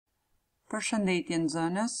Përshëndetje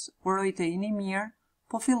nxënës, uroj të jeni mirë,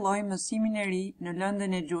 po filloj mësimin e ri në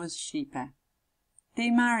lëndën e gjuhës shqipe.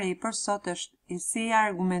 Tema e re për sot është eseja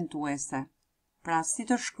argumentuese. Pra si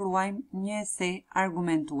të shkruajmë një ese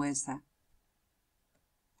argumentuese.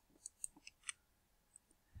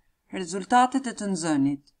 Rezultatet e të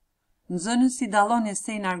nxënit. Nxënësi dallon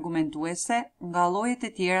esejnë argumentuese nga llojet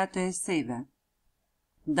e tjera të esejve.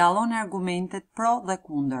 Dallon argumentet pro dhe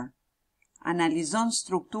kundër. Analizon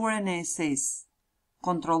strukturën e esejs.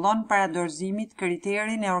 Kontrollon para dorëzimit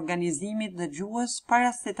kriterin e organizimit dhe gjuhës para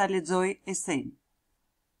se ta lexojë esejnë.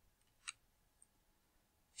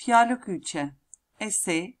 Fjalë kyçe,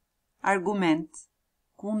 ese, argument,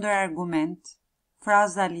 kundër argument,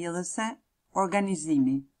 fraza lidhëse,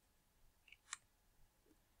 organizimi.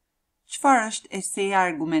 Çfarë është eseja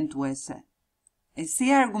argumentuese?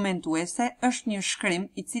 Eseja argumentuese është një shkrim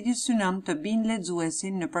i cili synon të bijë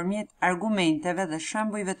lexuesin nëpërmjet argumenteve dhe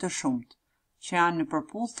shembujve të shumtë, që janë në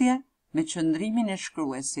përputhje me qëndrimin e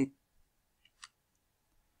shkruesit.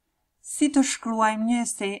 Si të shkruajmë një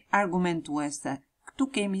ese argumentuese?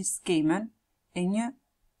 Këtu kemi skemën e një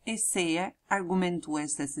eseje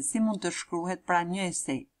argumentuese, se si mund të shkruhet pra një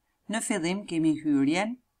ese. Në fillim kemi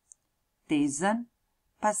hyrjen, tezën,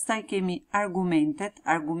 pastaj kemi argumentet,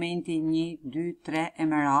 argumenti 1, 2, 3 e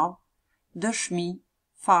me radhë, dëshmi,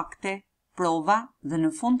 fakte, prova dhe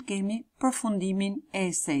në fund kemi përfundimin e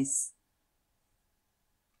esejs.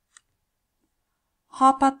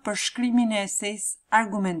 Hapat për shkrimin e esejs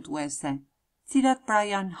argumentuese. Cilat pra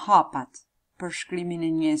janë hapat për shkrimin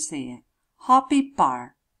e një eseje? Hapi i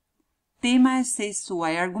parë. Tema e esejs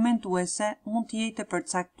suaj argumentuese mund të jetë e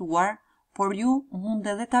përcaktuar, por ju mund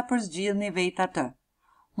edhe ta përzgjidhni vetë atë.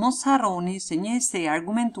 Mos harroni se një esej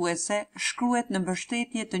argumentuese shkruhet në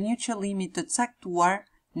mbështetje të një qëllimi të caktuar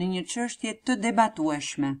në një çështje të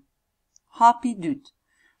debatueshme. Hapi 2.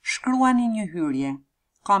 Shkruani një hyrje.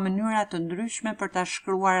 Ka mënyra të ndryshme për ta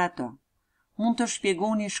shkruar atë. Mund të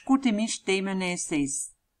shpjegoni shkurtimisht temën e esejs.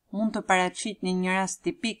 Mund të paraqitni një rast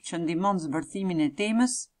tipik që ndihmon zbërthimin e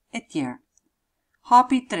temës, etj.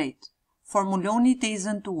 Hapi 3. Formuloni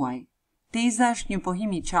tezën tuaj. Teza është një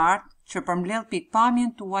pohim i qartë që përmbledh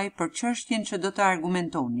pikpamjen tuaj për çështjen që do të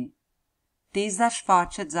argumentoni. Teza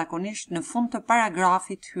shfaqet zakonisht në fund të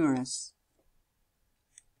paragrafit hyrës.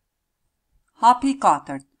 Hapi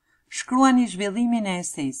 4. Shkruani zhvillimin e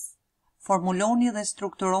esejs. Formuloni dhe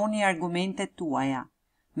strukturoni argumentet tuaja.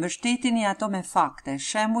 Mbështeteni ato me fakte,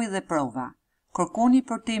 shembuj dhe prova. Kërkoni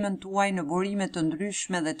për temën tuaj në burime të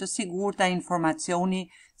ndryshme dhe të sigurta informacioni,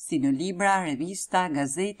 si në libra, revista,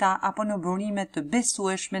 gazeta apo në burime të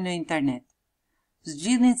besueshme në internet.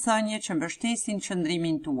 Zgjidhni thënie që mbështesin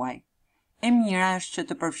qëndrimin tuaj. E mira është që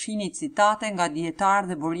të përfshini citate nga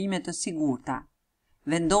dietarë dhe burime të sigurta.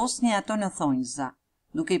 Vendosni ato në thonjza,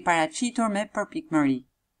 duke i paraqitur me përpikmëri.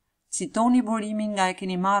 Citoni burimin nga e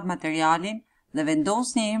keni marrë materialin dhe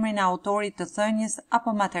vendosni emrin e autorit të thënies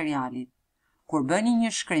apo materialit. Kur bëni një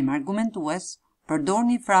shkrim argumentues,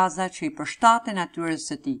 përdorni fraza që i përshtaten natyrës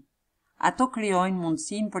së tij. Ato krijojnë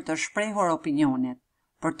mundësinë për të shprehur opinionet,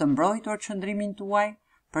 për të mbrojtur qëndrimin tuaj,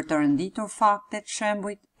 për të renditur faktet,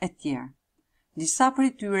 shembujt etj. Disa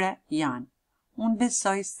prej tyre janë: unë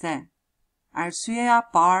besoj se, arsyeja e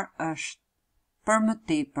parë është, për më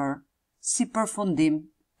tepër, si përfundim,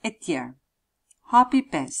 etj. Hapi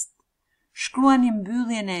 5. Shkruani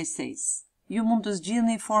mbylljen e esejs. Ju mund të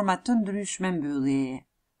zgjidhni forma të ndryshme mbylljeje,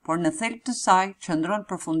 por në thelb të saj qëndron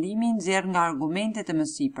përfundimi i nxjerrë nga argumentet e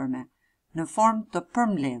mësipërme, në formë të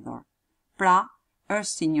përmbledhur. Pra,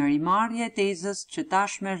 është si një rimarrje e tezës që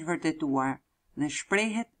tashmë është vërtetuar dhe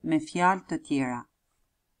shprehet me fjalë të tjera.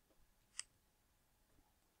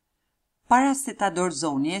 Para se ta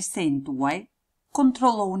dorëzoni esejnë tuaj,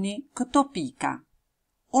 kontrolloni këto pika.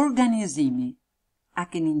 Organizimi. A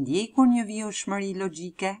keni ndjekur një vijshmëri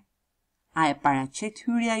logjike? A e paraqet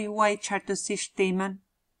hyrja juaj qartësisht temën?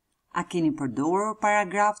 A keni përdorur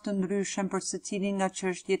paragraf të ndryshëm për secilin nga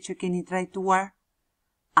çështjet që keni trajtuar?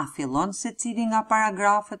 A fillon secili nga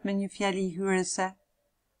paragrafet me një fjali hyrëse?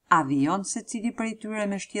 A vijon secili prej tyre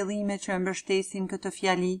me shtjellime që e mbështesin këtë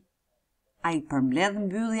fjali? A i përmbledh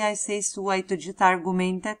mbyllja e esejs suaj të gjitha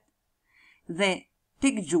argumentet? Dhe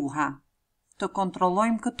tek gjuha, të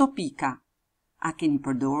kontrollojmë këto pika. A keni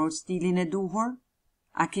përdorur stilin e duhur?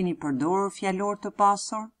 A keni përdorur fjalor të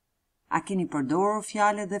pasur? A keni përdorur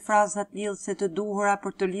fjalët dhe frazat lidhëse të duhura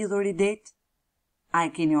për të lidhur idet? A e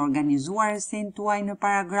keni organizuar esejnë tuaj në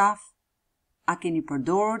paragraf? A keni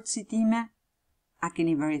përdorur citime? A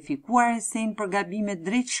keni verifikuar esejnë për gabimet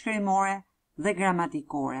drejt shkrimore dhe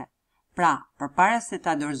gramatikore? Pra, përpara se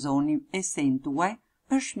ta dorëzoni esejnë tuaj,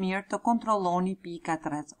 është mirë të kontrolloni pikat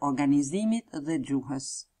rreth organizimit dhe gjuhës.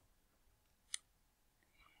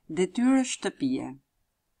 Detyrë shtëpie.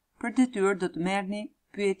 Për detyrë do të merrni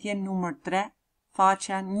pyetjen numër 3,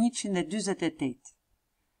 faqja 148.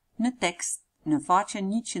 Në tekst, në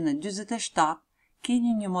faqen 147,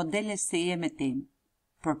 keni një model eseje me temë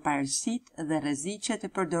përparësitë dhe rreziqet e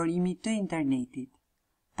përdorimit të internetit.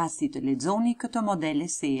 Pasi të lexoni këtë model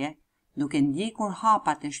eseje, duke ndjekur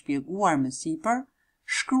hapat e shpjeguar më sipër,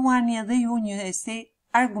 shkruani edhe ju një ese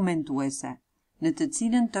argumentuese, në të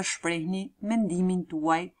cilën të shprehni mendimin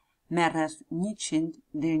tuaj me rreth 100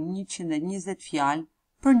 deri 120 fjalë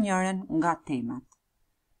për njërin nga temat.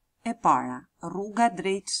 E para, rruga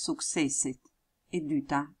drejt suksesit. E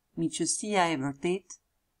dyta, miqësia e vërtet.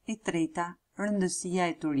 E treta, rëndësia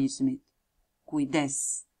e turizmit. Kujdes,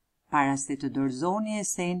 para se të dorëzoni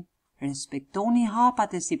esen, respektoni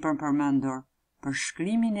hapat e sipërpërmendur për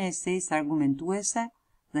shkrimin e esejës argumentuese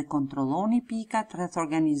dhe kontrolloni pikat rreth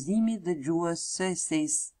organizimit dhe gjuhës së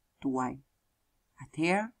esejës tuaj.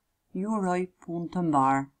 Atëherë, ju uroj punë të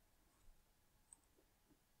mbarë